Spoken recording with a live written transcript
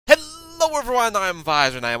Hello everyone, I'm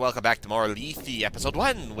Visor and welcome back to more Lethe Episode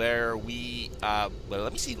 1, where we, well,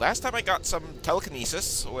 let me see, last time I got some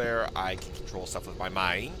telekinesis, where I can control stuff with my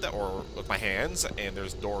mind, or with my hands, and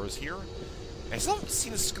there's doors here. I still haven't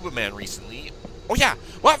seen a scuba man recently. Oh yeah,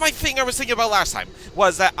 well, my thing I was thinking about last time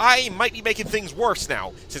was that I might be making things worse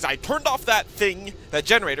now, since I turned off that thing, that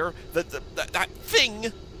generator, that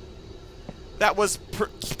thing that was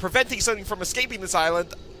preventing something from escaping this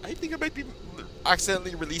island. I think I might be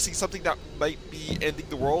accidentally releasing something that might be ending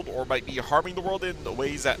the world or might be harming the world in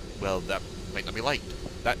ways that, well, that might not be liked.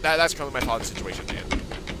 That's currently my thought of the situation, and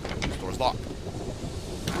this door's locked.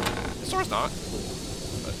 This door's not,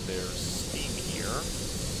 but there's steam here.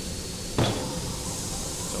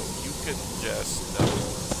 So you can just,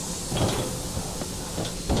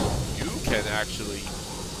 you can actually,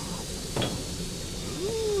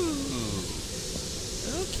 ooh,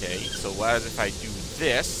 okay, so what if I do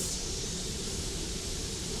this?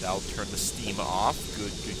 That'll turn the steam off.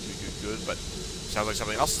 Good. But sounds like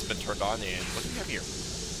something else has been turned on. And what do we have here?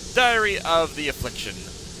 Diary of the Affliction.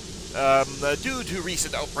 Due to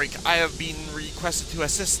recent outbreak, I have been requested to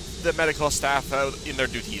assist the medical staff in their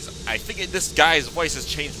duties. I think this guy's voice has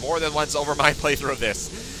changed more than once over my playthrough of this,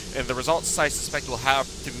 and the results I suspect will have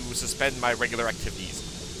to suspend my regular activities.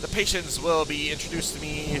 The patients will be introduced to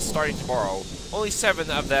me starting tomorrow. Only 7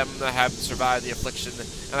 of them have survived the affliction,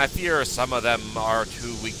 and I fear some of them are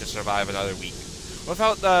too weak to survive another week.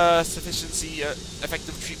 Without the sufficiency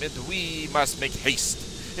effective treatment, we must make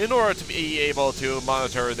haste. In order to be able to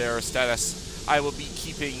monitor their status, I will be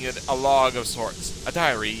keeping a log of sorts, a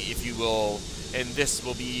diary, if you will, and this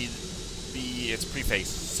will be its preface.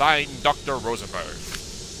 Signed, Dr. Rosenberg.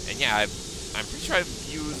 And yeah, I'm pretty sure I've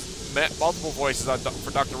used multiple voices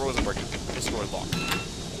for Dr. Rosenberg. This door is locked.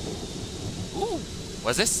 Ooh,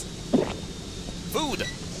 what's this? Food of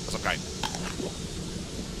some kind.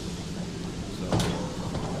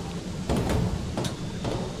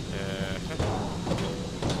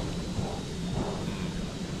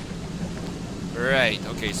 So, right,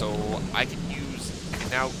 okay, so I can use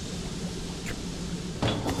now.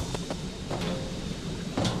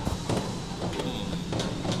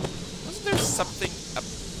 Wasn't there something up?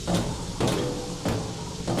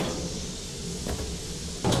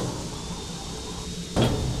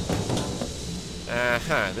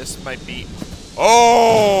 This might be...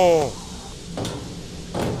 Oh!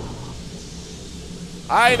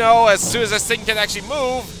 I know, as soon as this thing can actually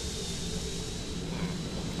move...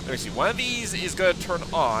 Let me see, one of these is going to turn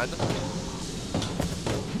on.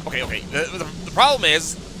 Okay. The problem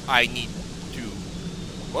is, I need to...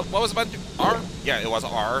 What was the button? R? Yeah, it was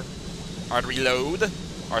R. R to reload.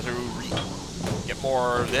 R to get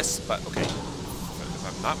more of this, but okay. If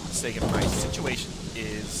I'm not mistaken, my situation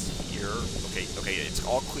is here. Okay, it's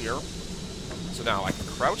all clear. So now I can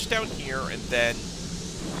crouch down here and then...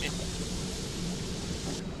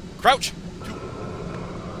 Crouch!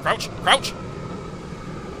 Crouch! Crouch!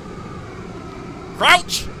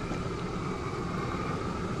 Crouch!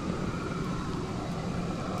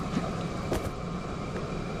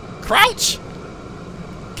 Crouch!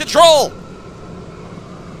 Control!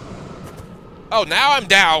 Oh, now I'm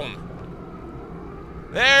down.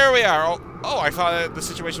 There we are. Oh, I thought the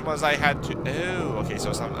situation was I had to... Oh, okay, so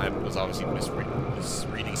I was obviously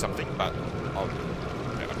misreading something, but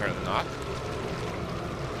apparently not.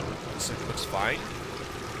 This looks fine.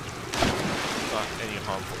 Not any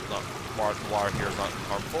harmful, water here is not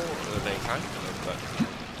harmful of any kind, but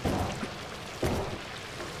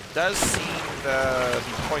it does seem to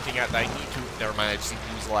be pointing at that I need to... Never mind, I just need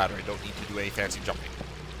to use the ladder. I don't need to do any fancy jumping.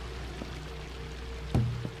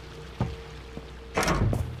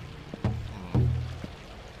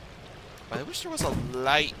 I wish there was a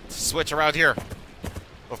light switch around here.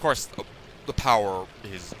 Of course, the power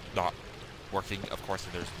is not working, of course,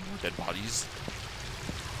 and there's more dead bodies.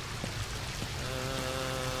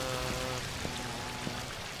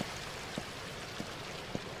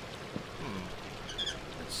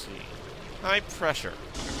 Let's see. High pressure.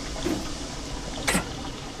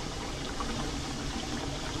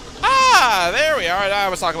 Ah, there we are. Now I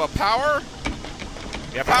was talking about power.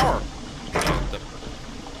 We have power.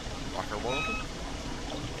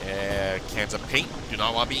 Cans of paint. Do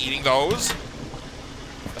not want to be eating those.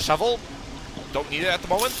 A shovel. Don't need it at the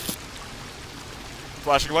moment.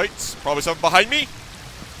 Flashing lights. Probably something behind me.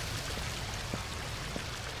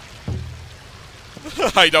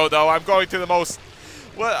 I don't know. I'm going to the most...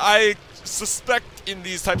 What I suspect in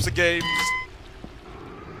these types of games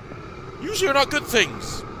usually are not good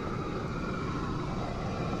things.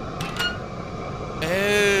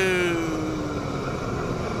 Oh.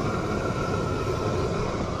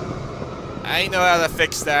 I know how to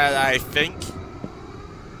fix that, I think.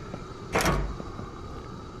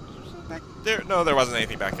 Back there? No, there wasn't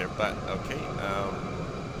anything back there, but okay.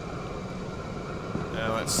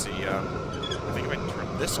 Let's see. I think if I can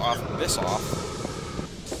turn this off and this off,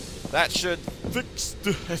 that should fix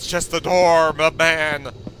it's just the door, my man.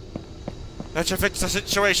 That should fix the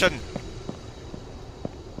situation.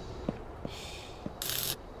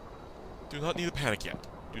 Do not need to panic yet.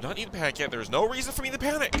 Do not need to panic yet. There's no reason for me to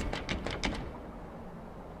panic.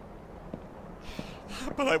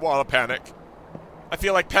 But I want to panic. I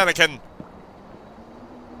feel like panicking.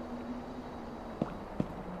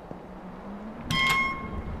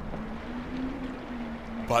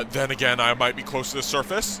 But then again, I might be close to the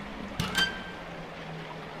surface.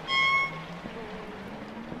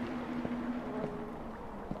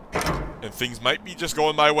 And things might be just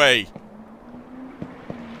going my way.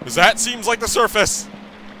 Because that seems like the surface.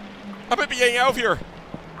 I might be getting out of here.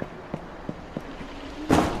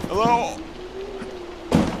 Hello?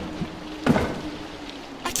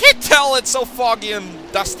 I can't tell, it's so foggy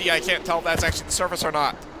and dusty, I can't tell if that's actually the surface or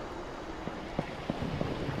not.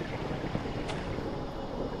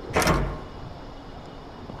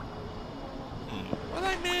 What did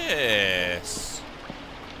I miss?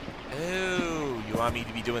 Oh, you want me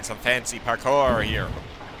to be doing some fancy parkour here.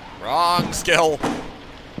 Wrong skill.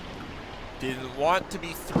 Didn't want to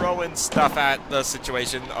be throwing stuff at the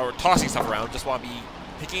situation or tossing stuff around, just want to be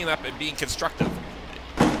picking it up and being constructive.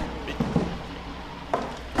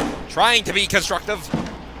 Trying to be constructive.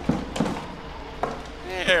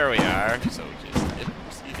 There we are. So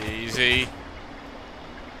just easy.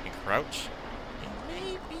 And crouch. And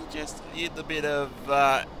maybe just a little bit of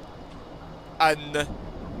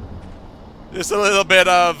just a little bit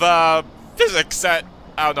of physics that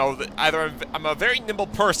I don't know. Either I'm a very nimble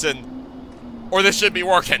person, or this should be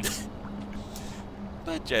working.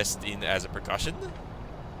 But just as a precaution,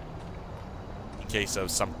 in case of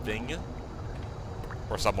something.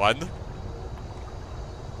 Or someone.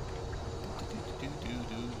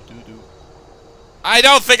 I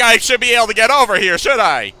don't think I should be able to get over here, should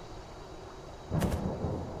I?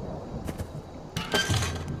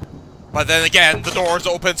 But then again, the door's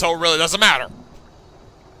open, so it really doesn't matter.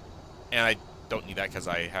 And I don't need that because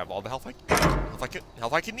I have all the health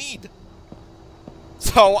I can need.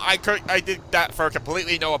 So I did that for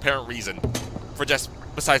completely no apparent reason,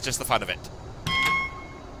 besides just the fun of it.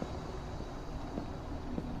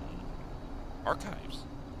 Archives.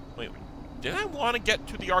 Wait, did I want to get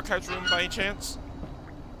to the archives room by any chance?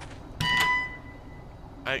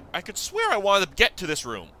 I could swear I wanted to get to this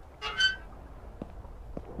room.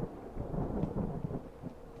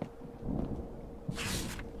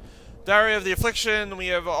 Diary of the Affliction. We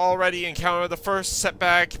have already encountered the first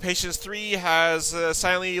setback. Patient 3 has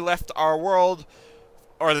silently left our world,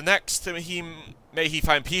 or the next. May he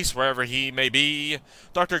find peace wherever he may be.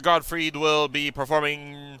 Dr. Gottfried will be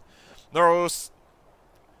performing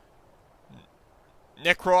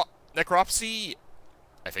necropsy,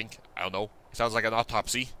 I think. I don't know. It sounds like an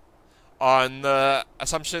autopsy. On the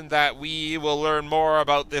assumption that we will learn more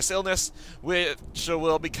about this illness, which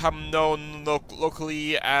will become known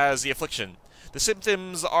locally as the affliction. The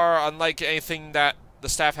symptoms are unlike anything that the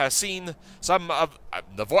staff has seen. Some of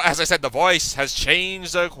as I said, the voice has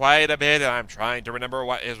changed quite a bit, and I'm trying to remember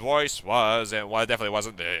what his voice was, and well, it definitely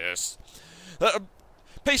wasn't this.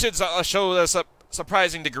 Patients show a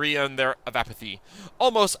surprising degree of apathy,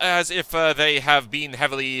 almost as if they have been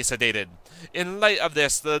heavily sedated. In light of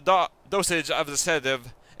this, the dosage of the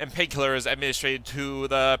sedative and painkillers administered to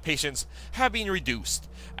the patients have been reduced,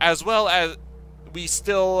 as well as we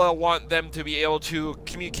still want them to be able to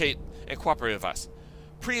communicate and cooperate with us.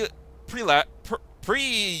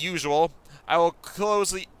 Pre-usual, I will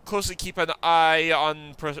closely keep an eye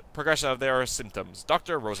on progression of their symptoms.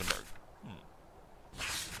 Dr. Rosenberg.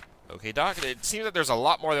 Okay, Doc, it seems that there's a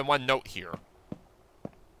lot more than one note here.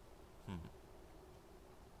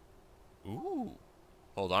 Ooh.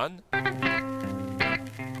 Hold on.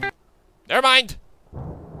 Never mind!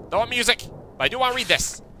 Don't want music, but I do want to read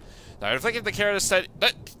this. Diary of the care of the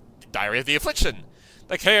Diary of the Affliction.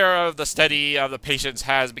 The care of the steady of the patients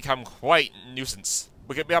has become quite a nuisance.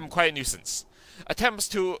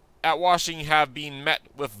 Attempts at washing have been met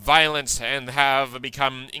with violence and have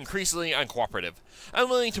become increasingly uncooperative,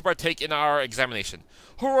 unwilling to partake in our examination.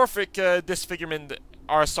 Horrific disfigurement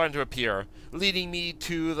are starting to appear, leading me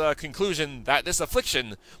to the conclusion that this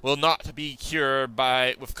affliction will not be cured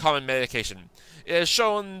with common medication. It is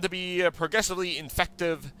shown to be progressively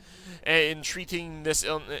effective in treating this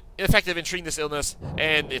illness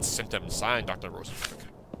and its symptoms. Signed, Dr. Rosenberg.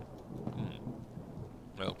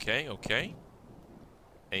 Okay.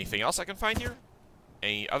 Anything else I can find here?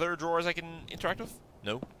 Any other drawers I can interact with?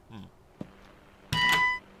 No?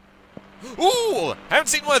 Ooh! Haven't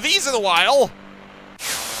seen one of these in a while!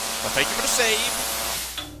 Well, thank you for the save.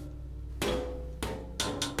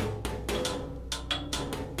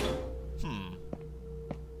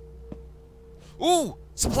 Ooh!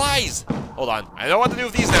 Supplies! Hold on. I know what to do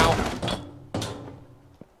with these now.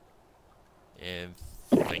 And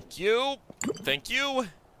thank you. Thank you.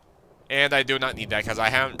 And I do not need that because I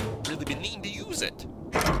haven't really been needing to use it.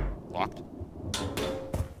 Locked.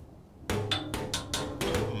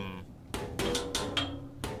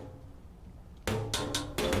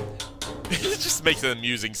 It just makes an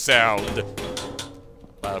amusing sound.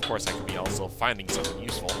 But of course I could be also finding something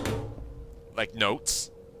useful. Like notes.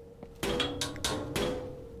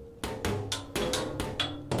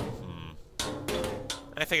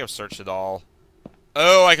 I think I've searched it all.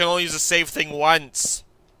 Oh, I can only use the save thing once.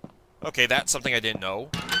 Okay, that's something I didn't know.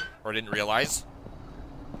 Or didn't realize.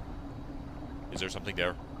 Is there something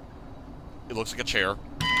there? It looks like a chair.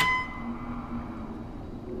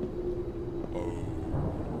 Oh.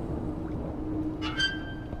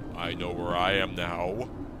 I know where I am now.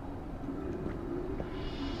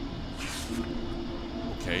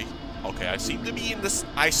 Okay. Okay, I seem to be in this...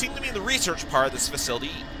 I seem to be in the research part of this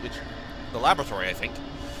facility. Which... the laboratory, I think.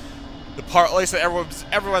 The place that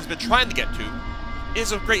everyone's been trying to get to. It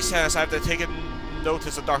is of great sadness I have to take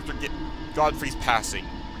notice of Dr. Godfrey's passing.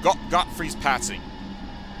 Godfrey's passing.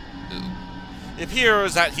 It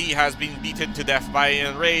appears that he has been beaten to death by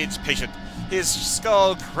an enraged patient. His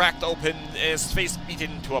skull cracked open and his face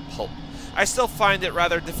beaten to a pulp. I still find it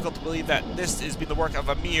rather difficult to believe that this has been the work of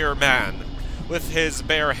a mere man, with his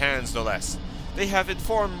bare hands no less. They have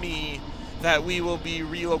informed me that we will be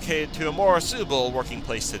relocated to a more suitable working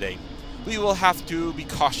place today. We will have to be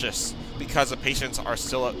cautious because the patient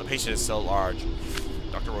is still large.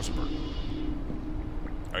 Dr. Rosenberg.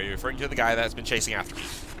 Are you referring to the guy that's been chasing after me?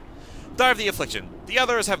 Die of the affliction. The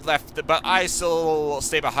others have left, but I still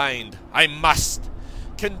stay behind. I must.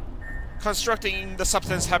 Constructing the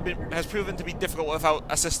substance has proven to be difficult without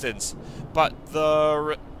assistance, but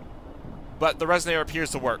the resonator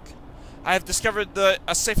appears to work. I have discovered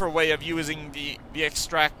a safer way of using the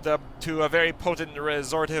extract to a very potent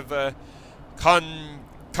resortive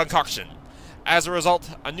concoction. As a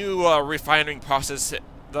result, a new refining process,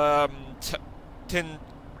 the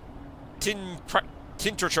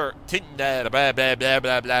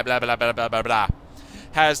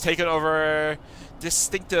has taken over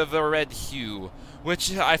distinctive red hue,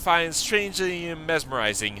 which I find strangely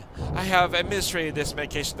mesmerizing. I have administered this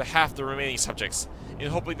medication to half the remaining subjects,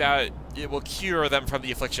 in hoping that it will cure them from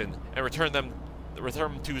the affliction and return them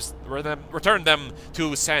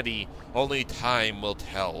to sanity. Only time will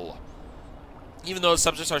tell. Even though the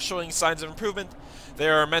subjects are showing signs of improvement,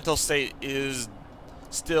 their mental state is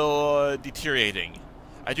still deteriorating.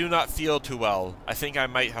 I do not feel too well. I think I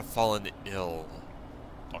might have fallen ill.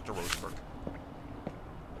 Dr. Rosenberg.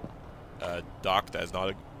 Doc, that is not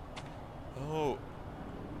a... Oh.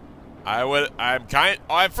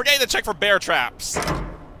 I'm forgetting to check for bear traps.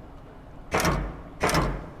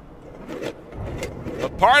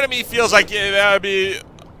 But part of me feels like that would be...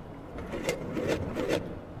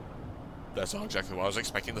 That's not exactly what I was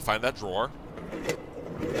expecting to find that drawer.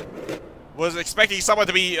 Was expecting someone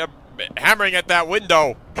to be hammering at that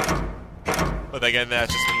window. But again,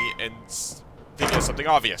 that's just me and thinking of something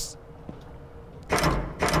obvious.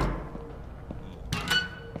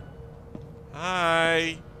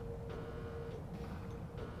 Hi.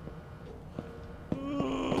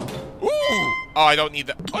 Ooh! Oh, I don't need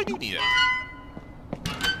that. Oh, I do need it.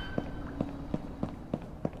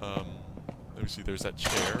 Let me see. There's that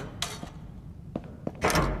chair.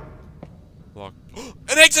 Lock.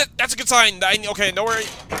 An exit! That's a good sign! Okay, I know where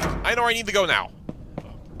I need to go now.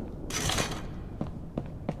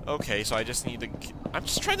 Okay, so I just need to... I'm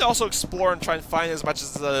just trying to also explore and try and find as much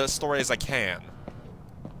of the story as I can.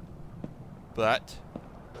 But...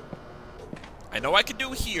 I know I can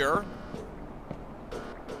do here.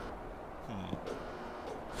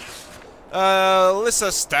 List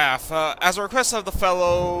staff. As a request of the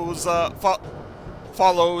fellows,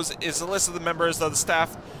 follows is a list of the members of the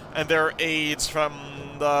staff and their aides from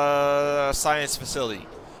the science facility,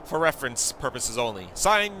 for reference purposes only.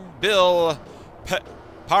 Signed, Bill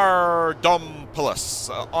Pardompoulos,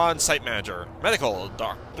 on-site manager. Medical,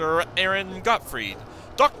 Dr. Aaron Gottfried.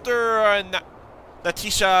 Dr.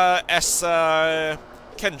 Natisha S.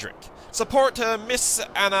 Kendrick. Support, Miss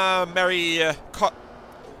Anna Mary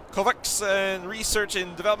Kovacs, and research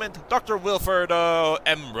and development, Dr. Wilford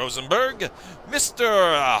M. Rosenberg.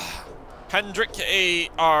 Mr. Hendrik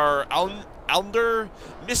A.R. Allender,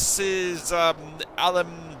 Mrs.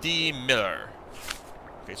 Alan D. Miller.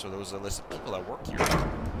 Okay, so those are a list of people that work here.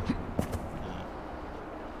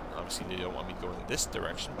 Obviously, they don't want me to go in this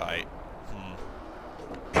direction, but I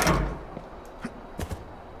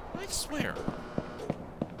swear.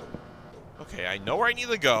 Okay, I know where I need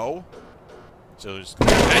to go. So just...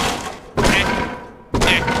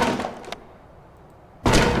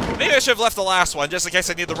 Maybe I should have left the last one, just in case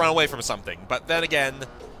I need to run away from something. But then again...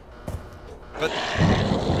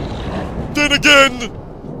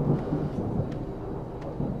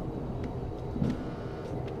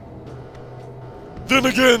 Then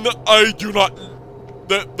again, I do not...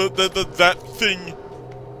 That thing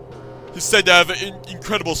is said to have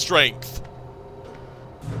incredible strength.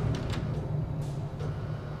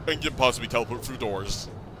 And can possibly teleport through doors.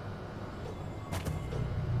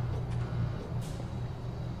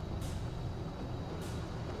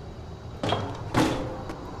 But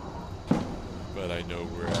I know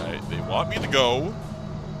where they want me to go.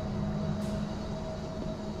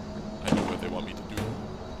 I know what they want me to do.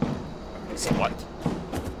 Somewhat.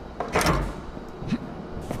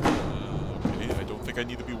 Okay, I don't think I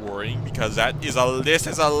need to be worrying because this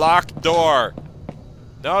is a locked door.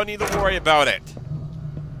 No need to worry about it.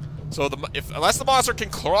 So unless the monster can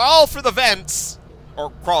crawl through the vents or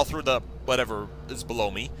crawl through the whatever is below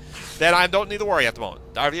me, then I don't need to worry at the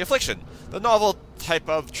moment. The affliction. The novel type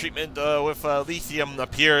of treatment with lithium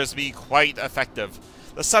appears to be quite effective.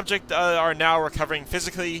 The subject are now recovering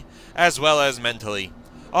physically as well as mentally.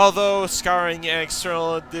 Although scarring and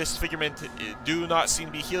external disfigurement do not seem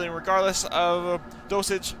to be healing regardless of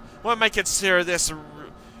dosage, one might consider this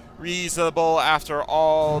reasonable after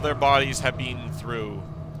all their bodies have been through.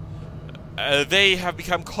 They have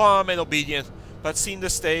become calm and obedient, but seem to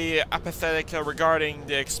stay apathetic regarding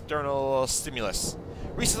the external stimulus.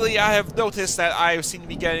 Recently, I have noticed that I seem to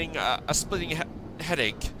be getting a splitting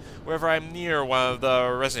headache whenever I'm near one of the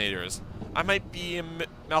resonators. I might be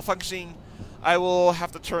malfunctioning. I will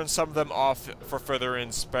have to turn some of them off for further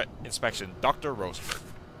inspection. Dr. Rosenberg.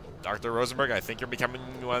 Dr. Rosenberg, I think you're becoming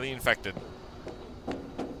one of the infected.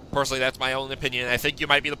 Personally, that's my own opinion. I think you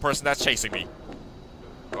might be the person that's chasing me.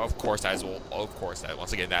 Of course,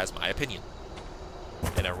 once again, that is my opinion.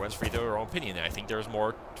 And everyone's free to their own opinion. And I think there's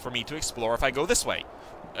more for me to explore if I go this way.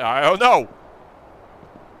 I don't know.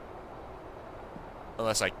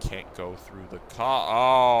 Unless I can't go through the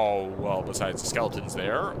oh, well, besides the skeletons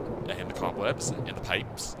there, and the cobwebs, and the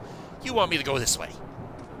pipes, you want me to go this way.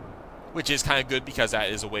 Which is kind of good because that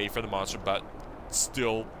is a way for the monster, but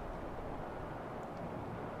still...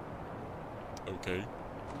 Okay.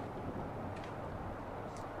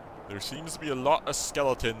 There seems to be a lot of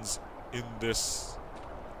skeletons in this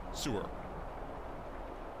sewer.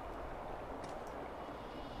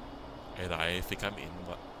 And I think I'm in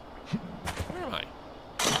what? Where am I?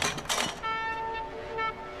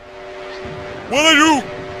 What are you?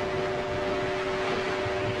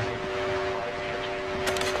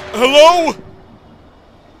 Hello?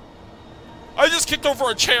 I just kicked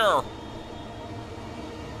over a chair.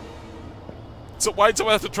 So why'd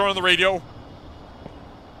someone have to turn on the radio?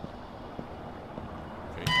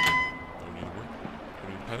 Okay. No need to worry.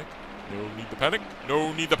 No need to panic.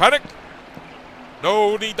 No need to panic. No need to panic.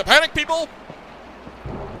 No need to panic, people!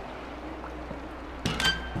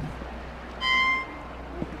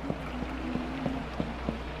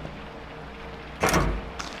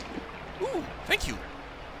 Ooh, thank you.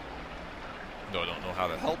 No, I don't know how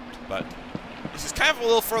that helped, but this is kind of a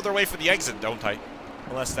little further away from the exit, don't I?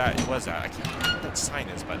 Unless that was that. I can't remember what that sign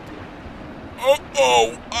is, but...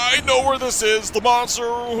 Oh, I know where this is! The monster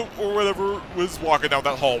or whatever was walking down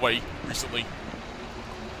that hallway recently.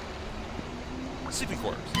 Sleeping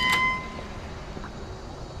quarters.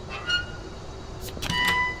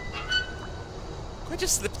 Can I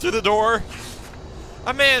just slip through the door?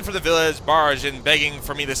 A man from the village barged in, begging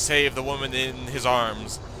for me to save the woman in his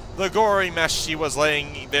arms. The gory mess she was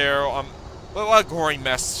laying there on... What a gory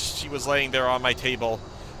mess she was laying there on my table.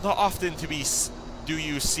 Not often do you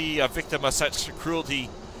see a victim of such cruelty.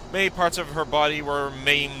 Many parts of her body were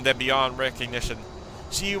maimed and beyond recognition.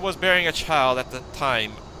 She was bearing a child at the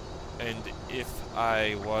time, and if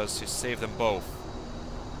I was to save them both.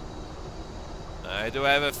 I do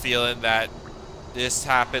have a feeling that this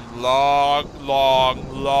happened long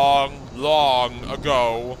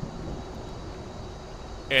ago.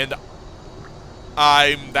 And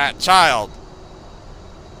I'm that child.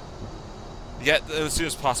 Yet, as soon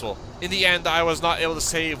as possible. In the end, I was not able to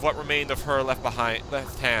save what remained of her left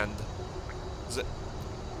hand.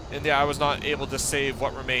 I was not able to save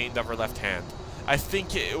what remained of her left hand. I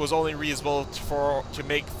think it was only reasonable to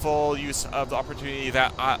make full use of the opportunity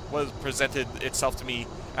that was presented itself to me.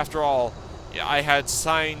 After all, I had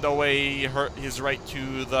signed away his right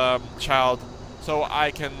to the child, so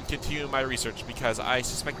I can continue my research because I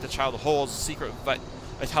suspect the child holds a secret but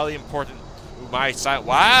vitally important. My son,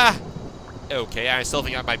 what? Okay, I still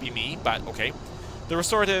think that might be me, but okay. The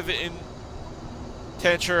restorative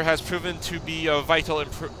tincture has proven to be of vital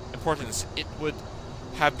importance. It would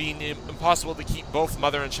have been impossible to keep both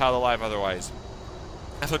mother and child alive otherwise.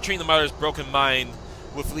 After treating the mother's broken mind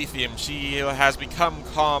with lithium, she has become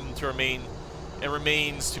calm to remain and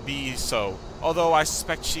remains to be so. Although I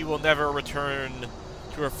suspect she will never return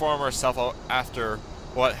to her former self after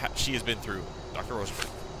what she has been through. Dr. Rosenberg.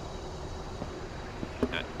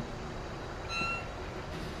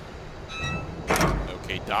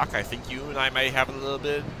 Okay, Doc, I think you and I might have a little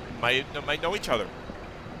bit, might know each other.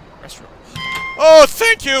 Restroom. Oh,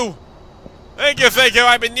 thank you! Thank you, thank you!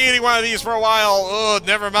 I've been needing one of these for a while. Oh,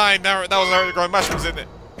 never mind. That was already growing mushrooms, isn't it?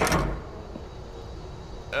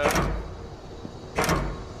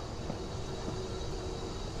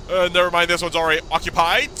 Never mind, this one's already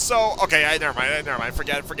occupied, so, okay, never mind,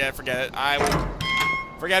 forget it, I will,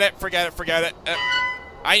 forget it,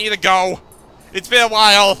 I need to go, it's been a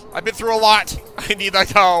while, I've been through a lot, I need to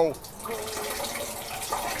go.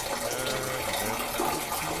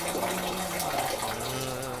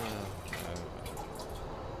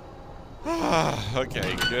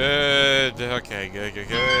 Okay, good.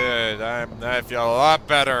 I feel a lot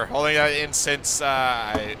better. Holding that in since,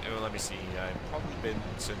 let me see, I've probably been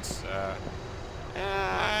since,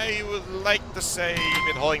 I would like to say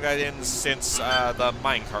been holding that in since, the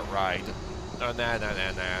minecart ride. No,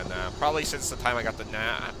 nah. Probably since the time I got the,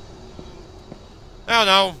 I don't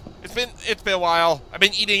know. It's been a while. I've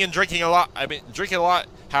been eating and drinking a lot. Have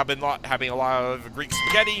been having a lot of Greek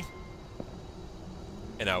spaghetti.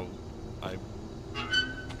 You know,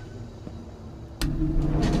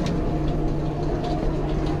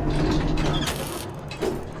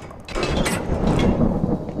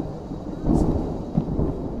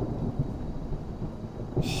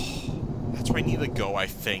 that's where I need to go, I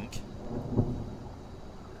think.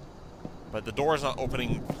 But the door is not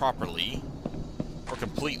opening properly. Or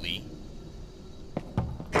completely.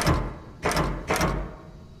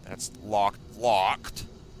 That's locked.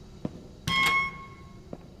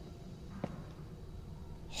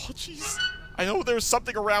 Oh, jeez. I know there's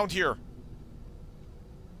something around here.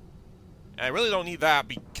 And I really don't need that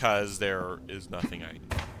because there is nothing I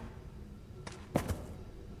need.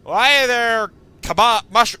 Why are there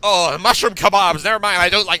mushroom kebabs? Never mind, I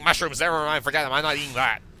don't like mushrooms. Never mind, forget them. I'm not eating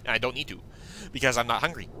that. And I don't need to. Because I'm not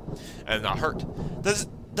hungry. And I'm not hurt. Does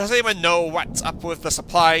anyone know what's up with the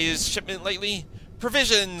supplies shipment lately?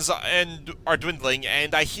 Provisions are dwindling,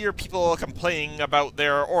 and I hear people complaining about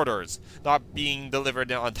their orders not being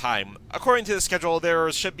delivered on time. According to the schedule,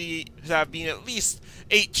 there should have been at least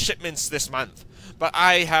 8 shipments this month, but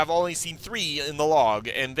I have only seen 3 in the log,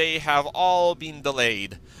 and they have all been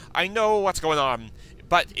delayed. I know what's going on,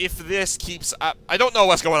 but if this keeps up, I don't know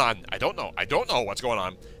what's going on. I don't know what's going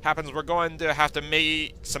on. Happens we're going to have to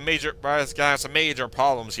make some major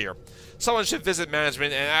problems here. Someone should visit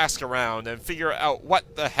management and ask around and figure out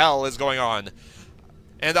what the hell is going on.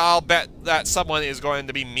 And I'll bet that someone is going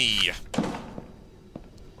to be me.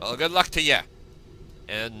 Well, good luck to you.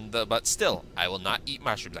 And, but still, I will not eat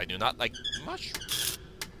mushrooms. I do not like mushrooms.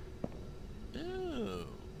 Ooh.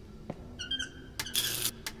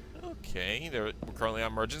 Okay, we're currently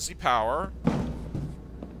on emergency power.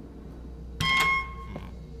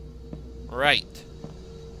 Right.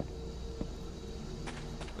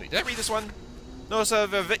 Did I read this one? Notice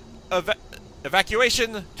of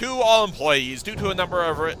evacuation to all employees. Due to a number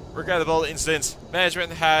of regrettable incidents,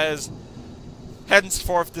 management has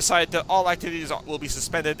henceforth decided that all activities will be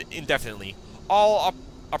suspended indefinitely. All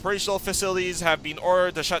operational facilities have been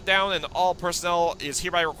ordered to shut down, and all personnel is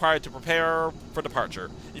hereby required to prepare for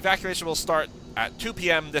departure. Evacuation will start at 2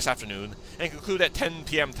 p.m. this afternoon and conclude at 10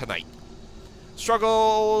 p.m. tonight.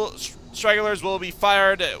 Stragglers will be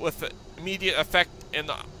fired with immediate effect,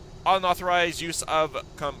 and unauthorized use of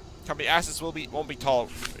company assets won't be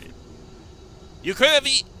tolerated. You could have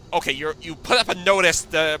okay, you put up a notice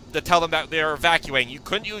to tell them that they're evacuating.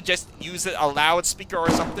 Couldn't you just use a loudspeaker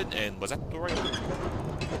or something? And was that the right one?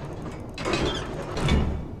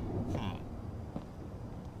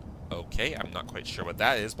 Okay, I'm not quite sure what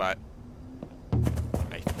that is, but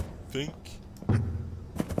I think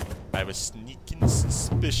I have a sneaking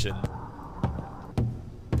suspicion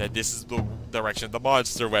that this is the direction the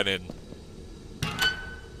monster went in.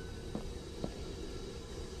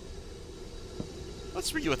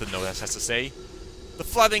 Let's read what the notice has to say. The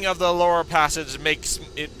flooding of the lower passage makes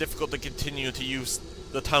it difficult to continue to use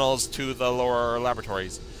the tunnels to the lower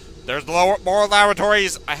laboratories. There's more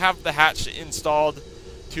laboratories. I have the hatch installed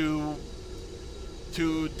to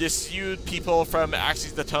dissuade people from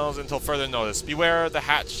accessing the tunnels until further notice. Beware, the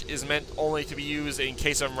hatch is meant only to be used in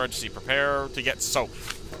case of emergency. Prepare to get soaked.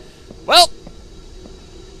 Well,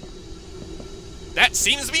 that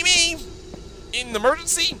seems to be me. In an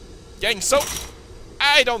emergency, getting soaked.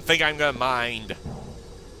 I don't think I'm gonna mind.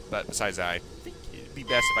 But besides that, I think it'd be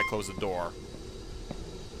best if I close the door.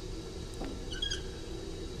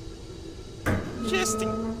 Just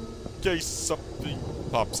in case something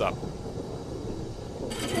pops up.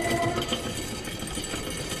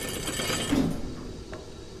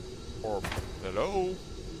 Or, hello?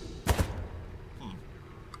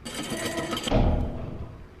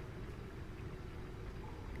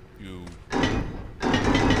 You...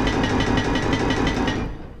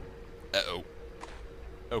 Uh-oh.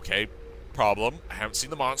 Okay, problem. I haven't seen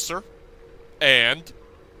the monster. And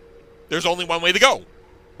there's only one way to go.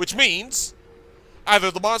 Which means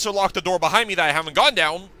either the monster locked the door behind me that I haven't gone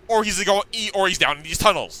down, or he's down in these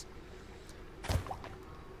tunnels.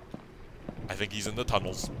 I think he's in the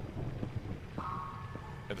tunnels.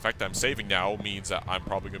 And the fact that I'm saving now means that I'm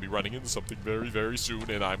probably going to be running into something very, very soon,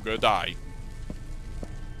 and I'm going to die.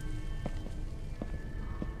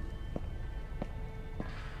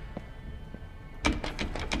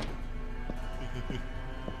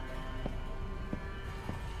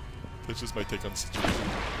 That's just my take on the situation.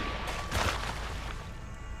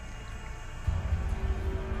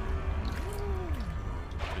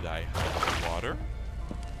 Did I have water?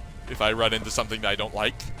 If I run into something that I don't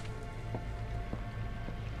like.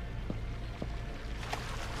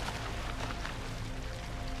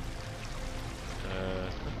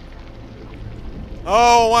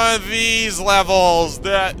 Oh, one of these levels!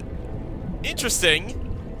 That... Interesting.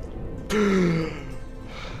 Didn't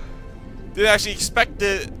actually expect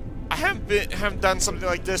it. I haven't done something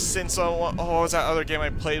like this since, what was that other game I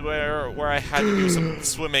played where I had to do some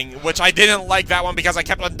swimming, which I didn't like that one because I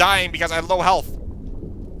kept on dying because I had low health.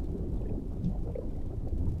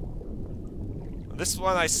 This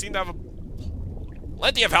one I seem to have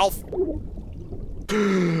plenty of health.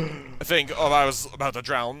 I think, oh, I was about to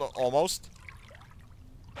drown, almost.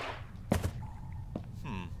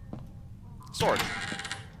 Sword.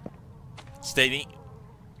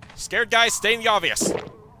 Scared guys, stating the obvious.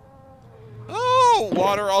 Oh,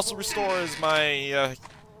 water also restores my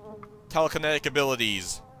telekinetic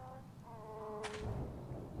abilities.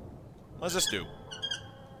 What does this do?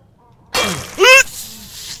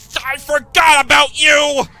 I forgot about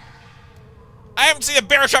you! I haven't seen a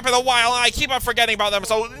bear trap in a while, and I keep on forgetting about them,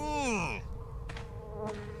 so...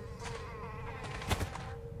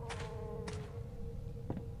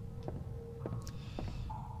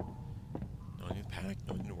 No need to panic,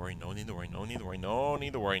 no need to worry, no need to worry, no need to worry, no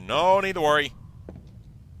need to worry, no need to worry.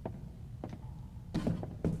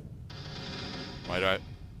 Why do I...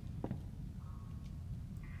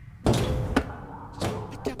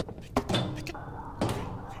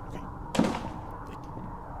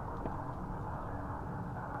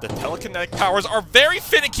 The telekinetic powers are very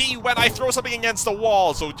finicky when I throw something against the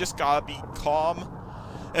wall, so just gotta be calm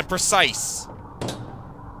and precise. There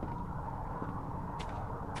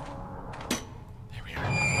we are.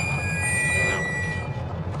 Now.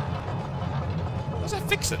 What's that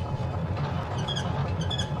fixing? I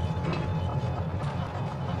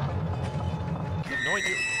have no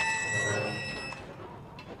idea.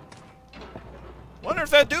 Wonder if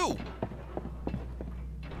that do.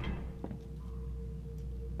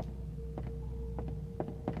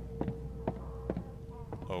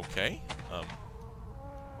 Okay,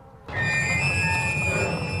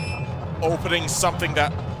 opening something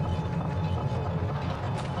that...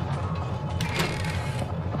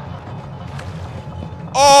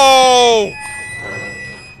 Oh!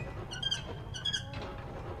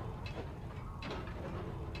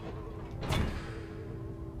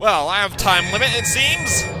 Well, I have time limit, it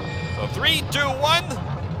seems. So 3, 2, 1.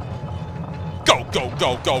 Go, go,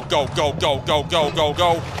 go, go, go, go, go, go, go, go,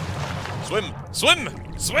 go. Swim, swim.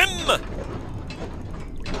 Swim!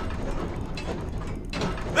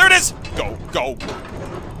 There it is! Go, go!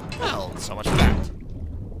 Well, so much for that.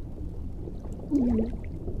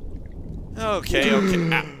 Okay,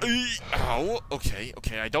 okay. Ow, okay,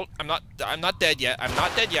 okay. I'm not dead yet. I'm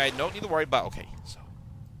not dead yet. I don't need to worry about. Okay, so.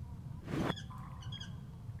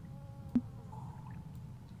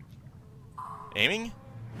 Aiming?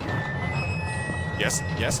 Yes,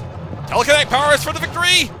 yes. Telekinetic powers for the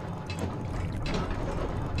victory!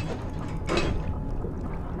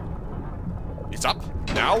 It's up.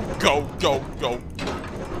 Now, go, go, go.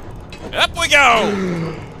 Up we go!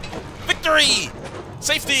 Victory!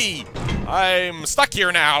 Safety! I'm stuck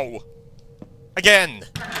here now. Again.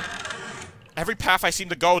 Every path I seem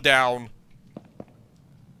to go down.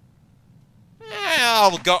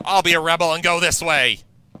 I'll be a rebel and go this way.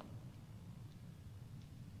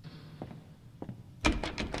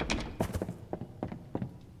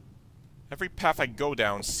 Every path I go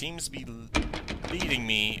down seems to be leading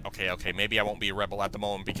me... Okay, maybe I won't be a rebel at the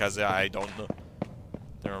moment because I don't know.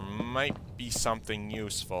 There might be something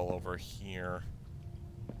useful over here.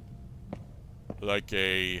 Like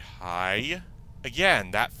a... Hi?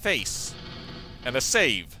 Again, that face. And a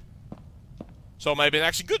save. So it might have been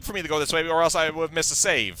actually good for me to go this way, or else I would have missed a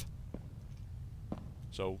save.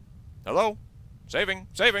 So, hello? Saving.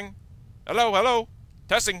 Hello.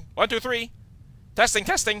 Testing. 1, 2, 3.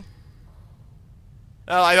 Testing.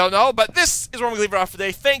 Well, I don't know, but this is where we leave it off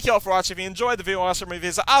today. Thank you all for watching. If you enjoyed the video, awesome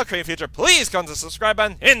reviews I'll create in the future, please come to the subscribe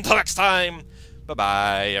button. Until next time,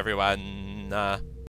 bye-bye, everyone.